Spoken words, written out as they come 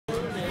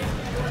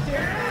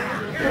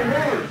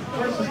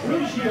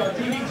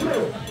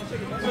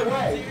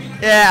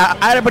Yeah,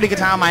 I had a pretty good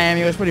time in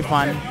Miami. It was pretty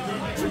fun.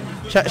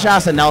 Shout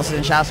out to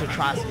Nelson. Shout out to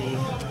Atrocity.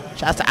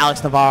 Shout out to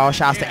Alex Navarro.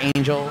 Shout out to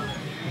Angel.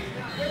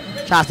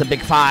 Shout out to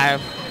Big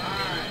Five.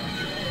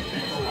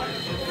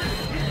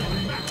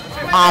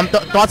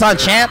 Thoughts on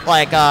Champ?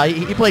 Like,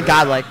 he played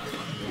godlike.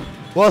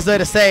 What was there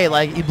to say?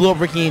 Like, he blew up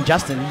Ricky and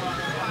Justin.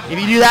 If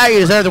you do that, you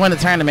deserve to win the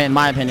tournament, in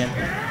my opinion.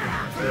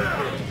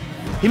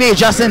 He made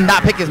Justin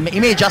not pick his. He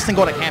made Justin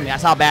go to Cammy.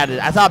 That's how bad it is.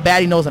 That's how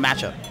bad he knows the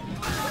matchup.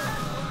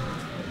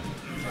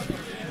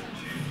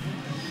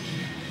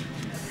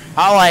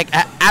 Oh, like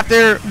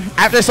after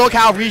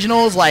SoCal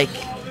regionals, like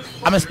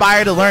I'm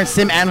inspired to learn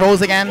Sim and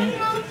Rose again.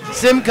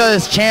 Sim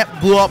because Champ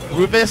blew up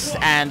Rufus,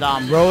 and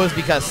Rose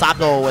because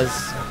Sato was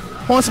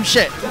pulling some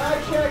shit.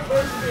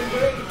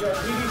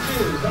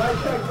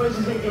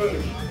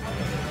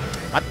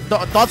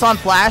 Thoughts on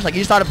Flash? Like,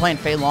 you started playing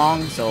Fei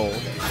Long, so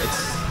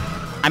it's,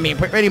 I mean,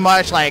 pretty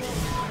much like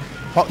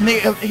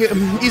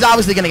he's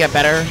obviously gonna get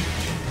better.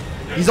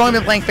 He's only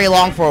been playing Fei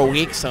Long for a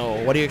week, so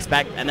what do you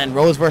expect? And then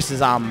Rose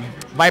versus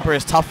Viper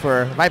is tough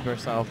for Viper,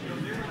 so.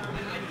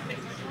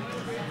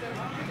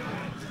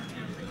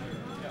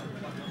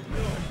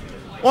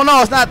 Well,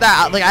 no, it's not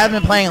that. Like, I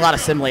haven't been playing a lot of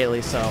Sim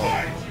lately, so.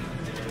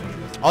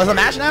 Oh, it's a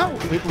match now?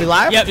 We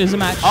live? Yep, it's a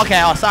match.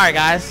 Okay, oh, sorry,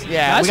 guys.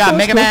 Yeah, That's we got cool,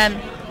 Mega Man.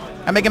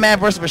 Mega Man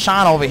versus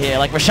Rashaan over here.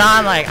 Like,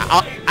 Rashaan, like,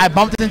 I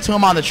bumped into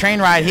him on the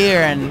train ride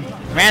here and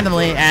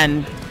randomly,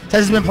 and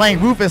says he's been playing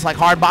Rufus, like,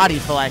 hard body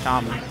for, like,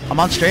 a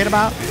month straight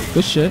about.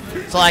 Good shit.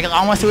 So, like,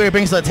 I want to see what he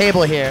brings to the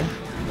table here.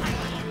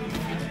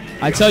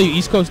 I tell you,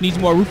 East Coast needs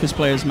more Rufus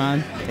players,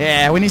 man.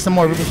 Yeah, we need some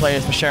more Rufus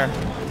players for sure.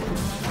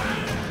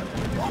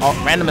 Oh,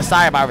 random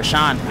Messiah by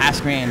Rashaan, half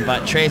screen,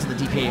 but trades the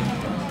DP.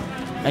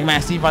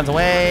 MegamanSteve runs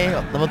away.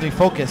 Level 3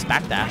 focus,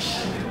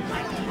 backdash.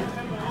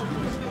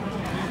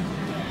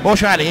 Both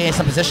trying to gain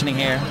some positioning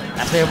here.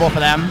 That's favorable for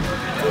them.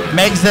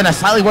 Meg's in a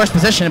slightly worse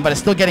position, but is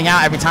still getting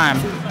out every time.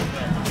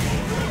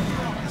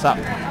 So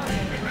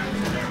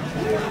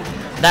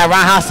that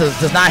roundhouse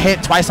does not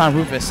hit twice on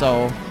Rufus,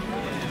 so.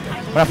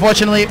 But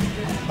unfortunately,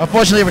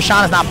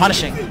 Rashaan is not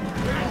punishing.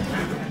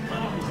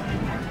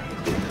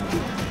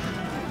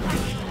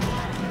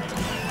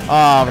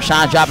 Oh,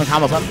 Rashaan dropping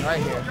combos left and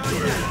right here.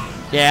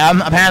 Yeah,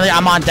 apparently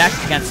I'm on deck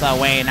against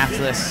Wayne after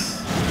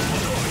this.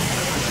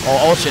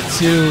 Oh, Ultra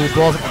 2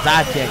 blows up the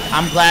dive kick.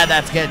 I'm glad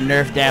that's getting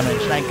nerf damage.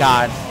 Thank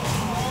God.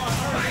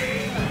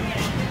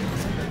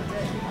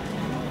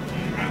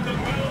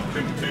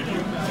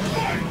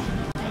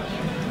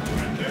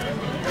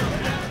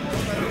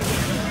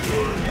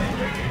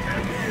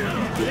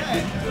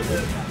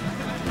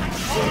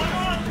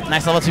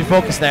 Nice level 2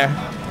 focus there,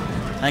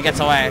 and it gets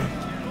away.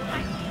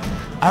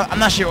 I'm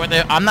not sure what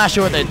they're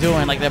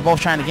doing. Like, they're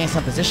both trying to gain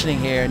some positioning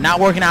here. Not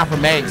working out for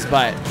Megs,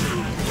 but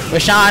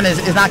Rashaan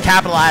is not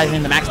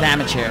capitalizing the max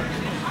damage here.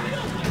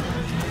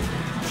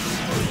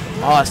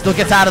 Oh, it still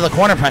gets out of the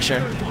corner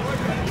pressure.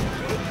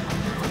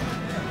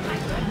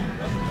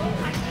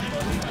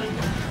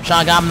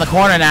 Rashaan got him in the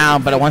corner now,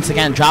 but it once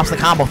again drops the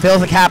combo,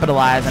 fails to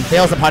capitalize, and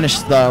fails to punish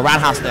the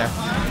roundhouse there.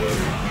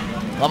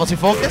 Level 2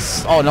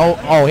 focus? Oh, no.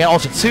 Oh, he had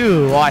Ultra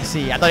 2. Oh, I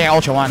see. I thought he had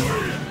Ultra 1.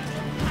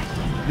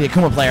 The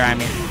Akuma player, I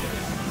mean.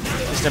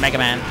 Mr. Mega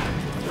Man.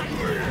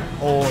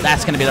 Oh,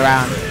 that's going to be the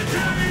round.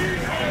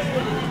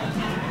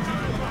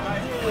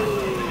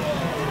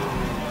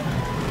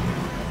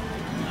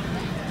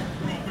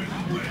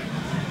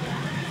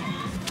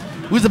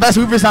 Who's the best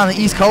Rufus on the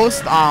East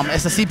Coast?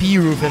 It's the CPU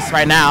Rufus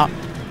right now.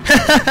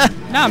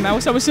 Nah, man,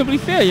 what's up with Simply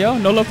Fair, yo?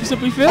 No love for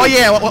Simply Fair? Oh,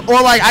 yeah.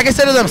 Well, like, I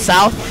consider them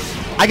South.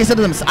 I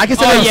consider them South,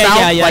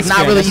 yeah, like, not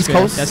fair, really East fair.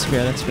 Coast. That's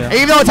fair, that's fair. And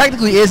even though it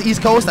technically is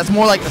East Coast, that's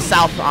more like the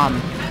South,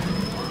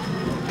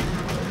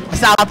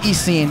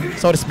 Southeast scene,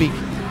 so to speak. I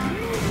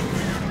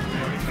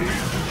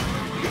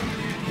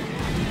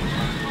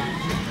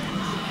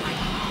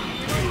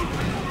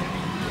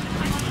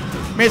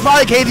mean, it's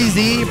probably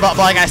KDZ, but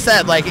like I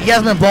said, like, he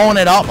hasn't been blowing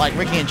it up like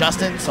Ricky and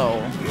Justin, so.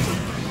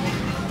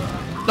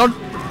 No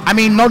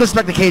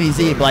disrespect to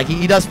KDZ, but like,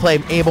 he does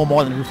play Abel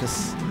more than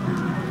Rufus.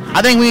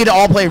 I think we need to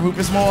all play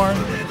Rufus more.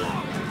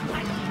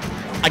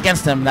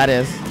 Against him, that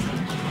is.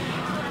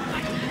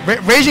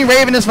 Raging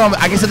Raven is from,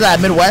 I consider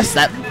that Midwest.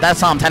 That's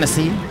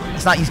Tennessee.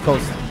 It's not East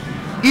Coast.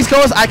 East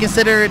Coast, I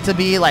consider it to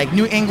be like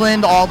New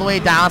England all the way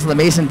down to the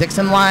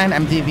Mason-Dixon line,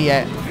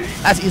 MDVA.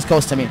 That's East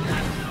Coast to me.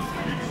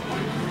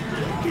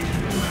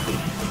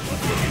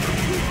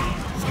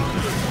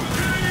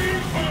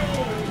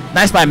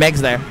 Nice by Megs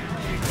there.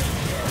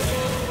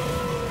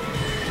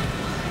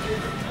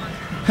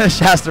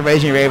 Shouts to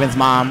Raging Raven's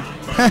mom.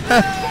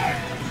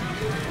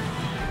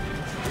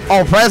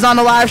 Oh, Prez on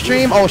the live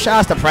stream? Oh,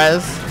 shouts to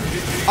Prez.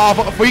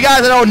 For you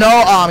guys that don't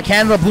know,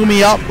 Canada blew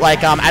me up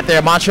like at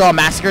their Montreal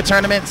Massacre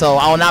tournament, so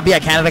I will not be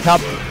at Canada Cup.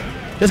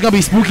 This is going to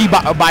be Spooky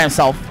by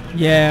himself.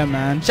 Yeah,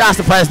 man. Shouts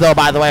to Prez, though,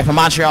 by the way, from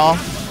Montreal.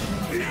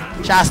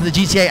 Shouts to the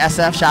GTA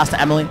SF. Shouts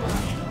to Emily.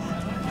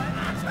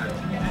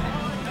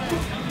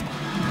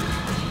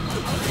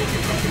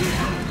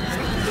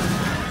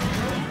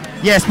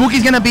 Yeah,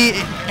 Spooky's gonna be in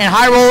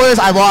high rollers.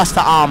 I lost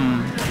to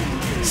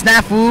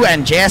Snafu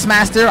and JS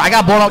Master. I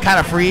got blown out kind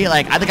of free.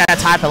 Like I think I got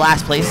tied for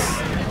last place.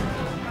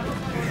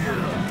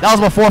 That was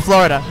before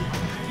Florida.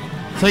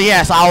 So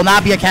yeah, so I will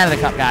not be a Canada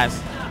Cup, guys.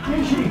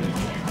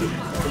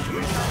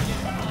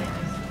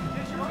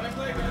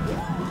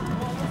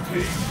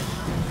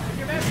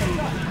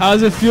 How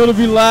does it feel to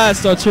be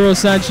last, Arturo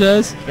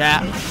Sanchez?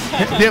 Yeah,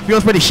 it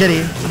feels pretty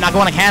shitty. I'm not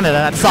going to Canada.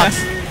 That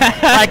sucks.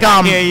 Like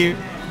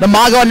the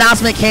Mago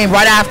announcement came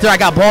right after I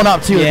got blown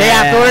up too. The day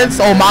afterwards,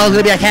 oh, Mago's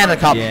gonna be at Canada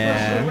Cup.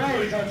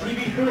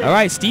 Yeah. All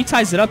right, Steve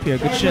ties it up here.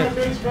 Good shit.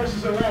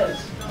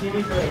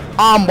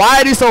 Why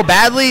I do so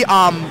badly?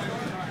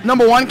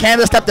 Number one,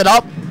 Canada stepped it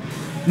up.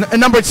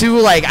 Number two,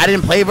 like I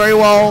didn't play very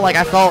well. Like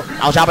I felt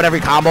I was dropping every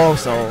combo,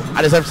 so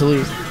I deserve to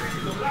lose.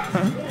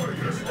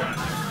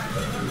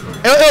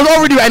 It was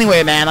overdue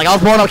anyway, man. Like I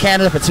was blowing up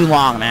Canada for too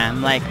long,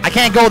 man. Like I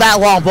can't go that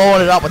long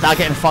blowing it up without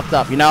getting fucked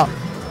up, you know?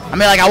 I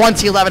mean, like I won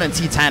T11 and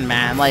T10,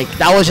 man. Like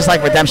that was just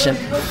like redemption.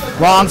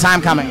 Long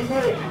time coming.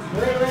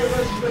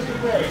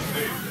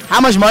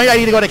 How much money do I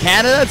need to go to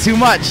Canada? Too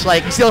much.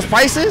 Like you see those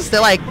prices? They're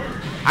like,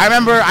 I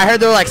heard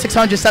they were like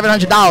 $600,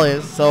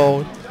 $700.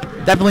 So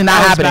definitely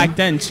not happening. Back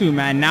then too,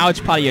 man. Now it's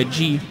probably a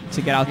G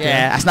to get out there.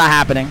 Yeah, that's not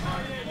happening.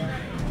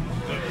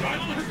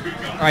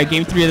 All right,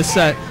 game 3 of the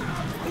set.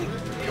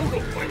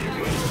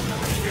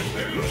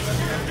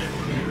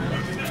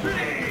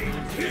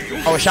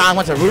 Oh, Sean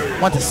went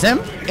to Sim?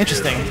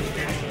 Interesting.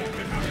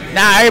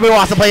 Now everybody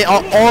wants to play,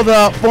 all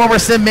the former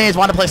Sim mains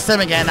want to play Sim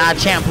again. Now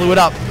Champ blew it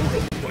up.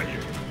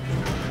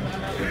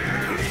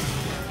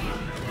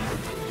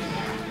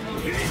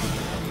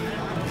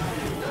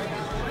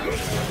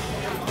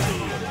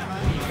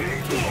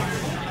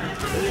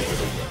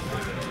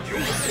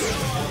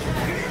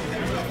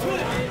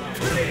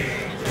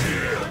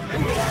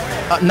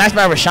 Nice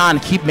by Rashaan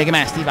to keep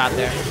MegamanSteve out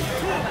there.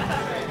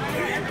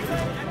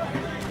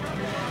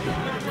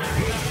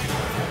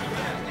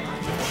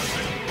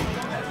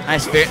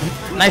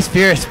 Nice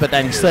fierce, but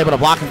then still able to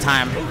block in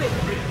time.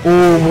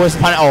 Ooh, what's the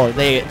punish? Oh,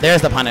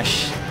 there's the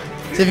punish.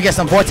 See if you get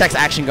some vortex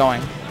action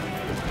going.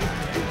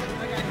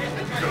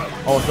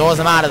 Oh, throws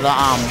him out of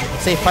the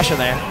safe pressure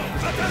there.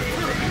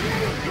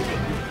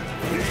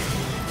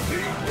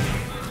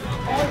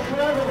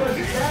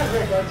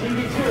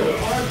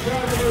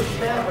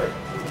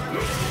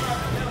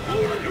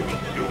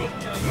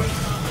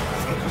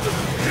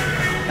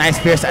 Nice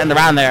fierce to end the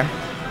round there.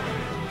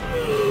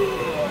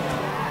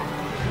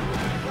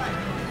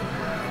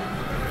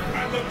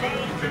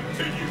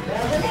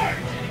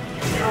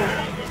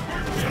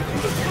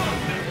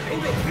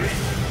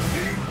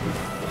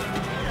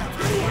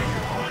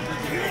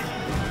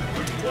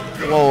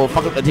 Whoa,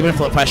 fuck up the demon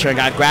flip pressure and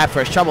got grabbed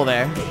for his trouble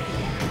there.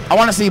 I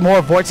want to see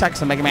more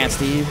Vortex on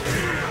MegamanSteve.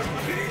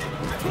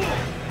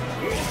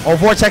 Or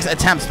Vortex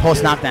attempts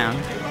post knockdown.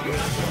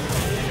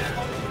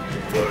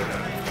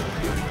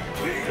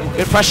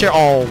 Good pressure.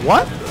 Oh,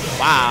 what?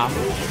 Wow.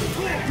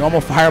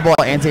 Normal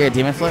fireball, anti-air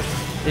demon flip.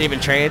 Didn't even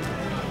trade.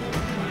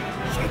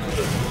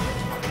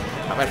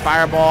 Got red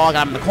fireball,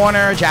 got him in the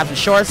corner, jabs and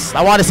shorts.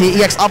 I want to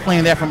see EX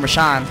uplane there from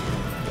Rashaan.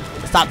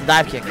 Stop the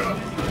dive kick.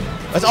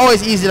 It's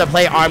always easy to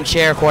play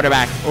armchair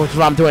quarterback, which is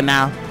what I'm doing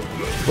now.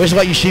 Which is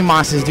what you stream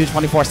monsters do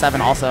 24/7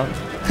 also.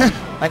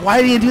 Like,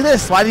 why did you do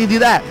this? Why did you do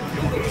that?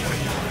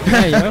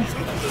 Yeah, yo.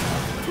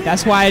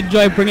 That's why I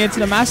enjoy bringing it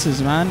to the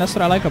masses, man. That's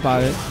what I like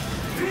about it.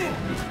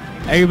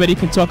 Everybody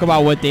can talk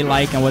about what they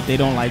like and what they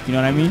don't like, you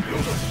know what I mean?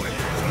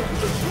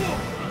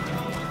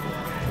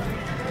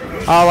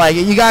 Oh, like,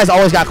 you guys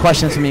always got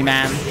questions for me,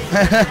 man.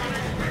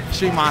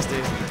 Stream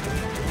monsters.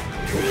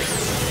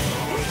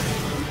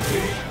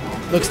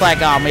 Looks like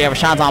yeah,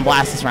 Rashaan's on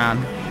blast this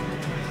round.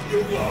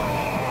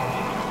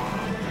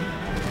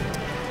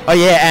 Oh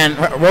yeah, and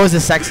Rose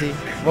is sexy.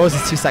 Rose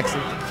is too sexy.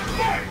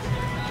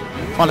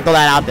 I want to throw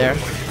that out there.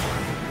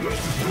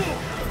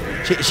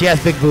 She has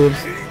big boobs.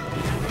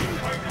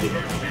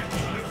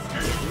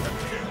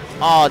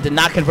 Oh, did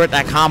not convert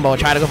that combo.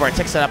 Tried to go for a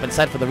tick setup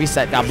instead for the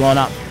reset. Got blown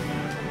up.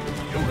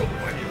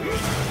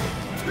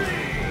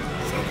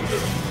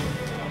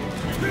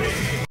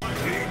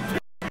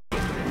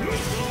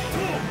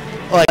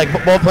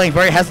 Like both playing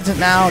very hesitant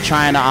now,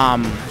 trying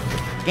to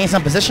gain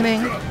some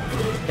positioning.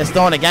 Gets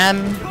thrown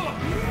again.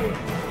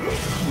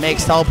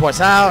 Makes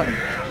teleports out.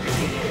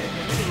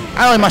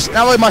 Not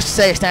really much to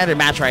say. Standard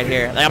match right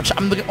here. Like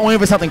I'm looking only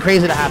for something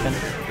crazy to happen.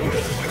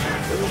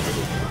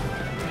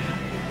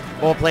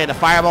 Both playing the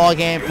fireball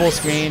game, full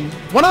screen.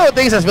 One of the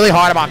things that's really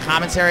hard about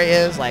commentary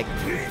is like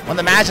when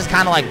the match is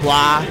kind of like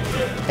blah.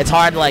 It's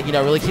hard to like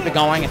really keep it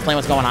going, explain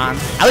what's going on.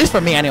 At least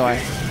for me,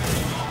 anyway.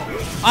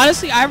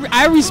 Honestly,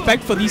 I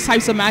respect for these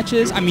types of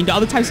matches. I mean, the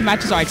other types of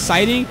matches are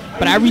exciting,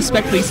 but I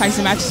respect for these types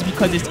of matches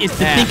because it's the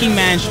thinking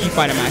man Street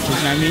Fighter matches. You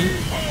know what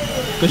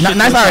I mean?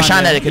 Nice by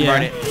Rashaan that it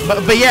convert it.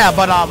 But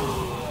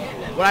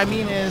what I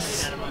mean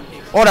is,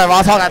 whatever.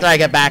 I'll talk after I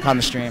get back on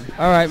the stream.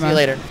 All right, man. See you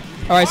later.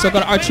 All right, so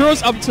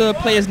Arturo's up to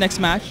play his next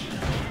match.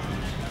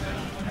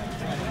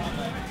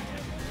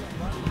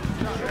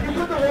 You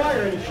put the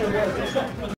wire in,